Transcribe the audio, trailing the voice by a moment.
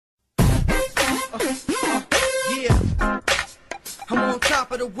Yeah, I'm on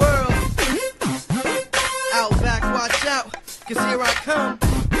top of the world. Out back, watch out, 'cause here I come.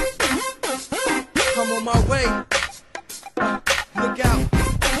 I'm on my way. Look out.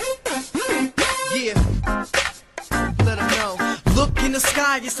 Yeah. Let 'em know. Look in the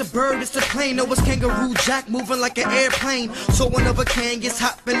sky, it's a bird, it's a plane. No, it's Kangaroo Jack moving like an airplane. So one of a can gets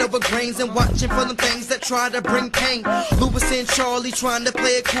hopping over grains and watching for them things that try to bring pain. Louis and Charlie trying to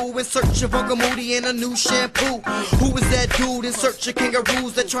play it cool in search of Uncle Moody and a new shampoo. Who is that dude in search of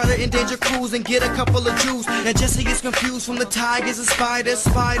kangaroos that try to endanger crews and get a couple of Jews? Now Jesse gets confused from the tigers and spiders.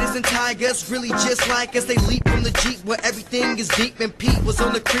 Spiders and tigers really just like us. They leap from the Jeep where everything is deep. And Pete was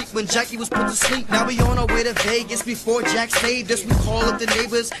on the creek when Jackie was put to sleep. Now we on our way to Vegas before Jack saved us. We call up the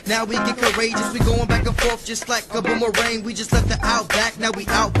neighbors, now we get courageous. We going back and forth just like a boomerang. We just left the Outback, now we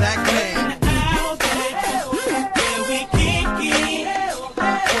Outback man. Where we kick it,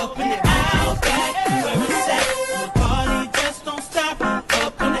 up in the Outback, where it's at. The party just don't stop.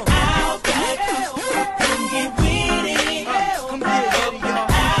 Up in the Outback, come get with it. Come get it, y'all.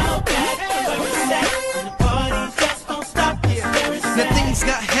 Outback, where it's at. The party just don't stop. Where it's Now things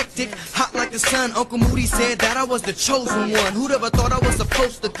got hectic, hot like the sun. Uncle Moody said that I was the chosen one. Who'd ever thought I was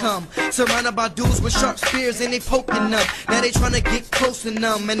supposed to come? Surrounded by dudes with sharp spears and they poking them. Now they trying to get close to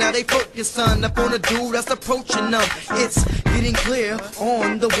them, and now they focus up on a dude that's approaching them. It's getting clear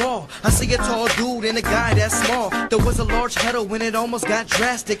on the wall. I see a tall dude and a guy that's small. There was a large header when it almost got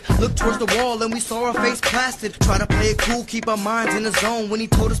drastic. Looked towards the wall and we saw our face plastered. Try to play it cool, keep our minds in the zone. When he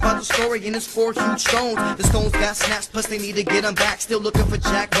told us about the story and his 4 huge stones. The stones got snapped, plus they need to get them back. Still looking for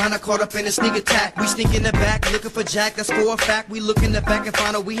Jack, Rhino caught up in a sneak attack. We sneak in the back, looking for Jack, that's for a fact. We look in the back and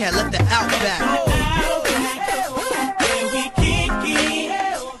find out we had left the Outback.